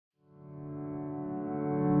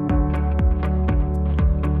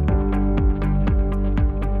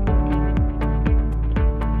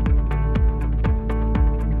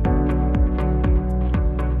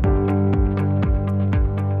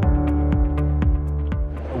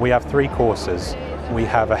We have 3 courses. We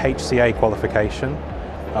have a HCA qualification,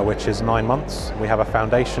 which is 9 months. We have a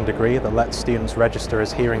foundation degree that lets students register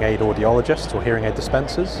as hearing aid audiologists or hearing aid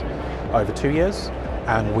dispensers over 2 years.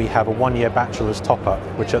 And we have a 1-year bachelor's top-up,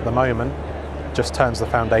 which at the moment just turns the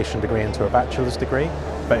foundation degree into a bachelor's degree,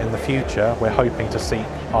 but in the future we're hoping to seek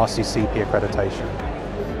RCCP accreditation.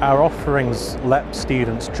 Our offerings let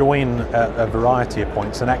students join at a variety of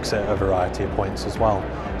points and exit at a variety of points as well.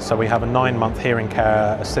 So we have a 9-month hearing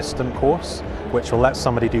care assistant course, which will let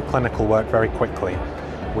somebody do clinical work very quickly.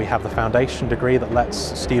 We have the foundation degree that lets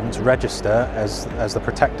students register as the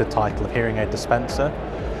protected title of hearing aid dispenser.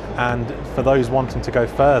 And for those wanting to go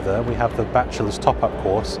further, we have the bachelor's top-up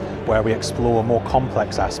course where we explore more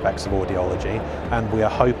complex aspects of audiology, and we are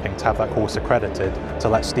hoping to have that course accredited to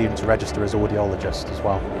let students register as audiologists as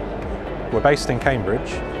well. We're based in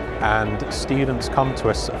Cambridge, and students come to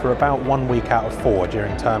us for about 1 week out of 4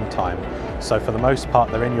 during term time. So for the most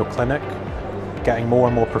part they're in your clinic, getting more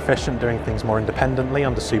and more proficient, doing things more independently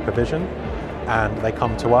under supervision, and they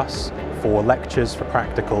come to us for lectures, for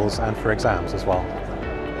practicals and for exams as well.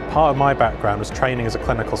 Part of my background was training as a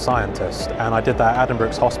clinical scientist, and I did that at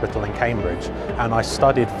Addenbrooke's Hospital in Cambridge, and I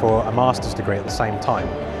studied for a master's degree at the same time.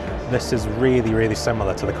 This is really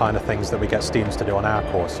similar to the kind of things that we get students to do on our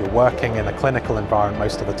course. You're working in a clinical environment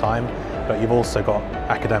most of the time, but you've also got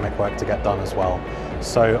academic work to get done as well.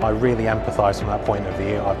 So I really empathise from that point of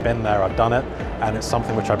view. I've been there, I've done it, and it's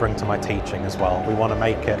something which I bring to my teaching as well. We want to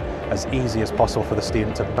make it as easy as possible for the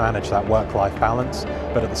student to manage that work-life balance,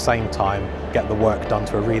 but at the same time get the work done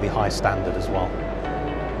to a really high standard as well.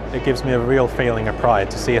 It gives me a real feeling of pride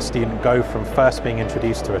to see a student go from first being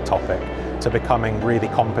introduced to a topic to becoming really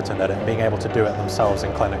competent at it and being able to do it themselves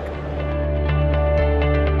in clinic.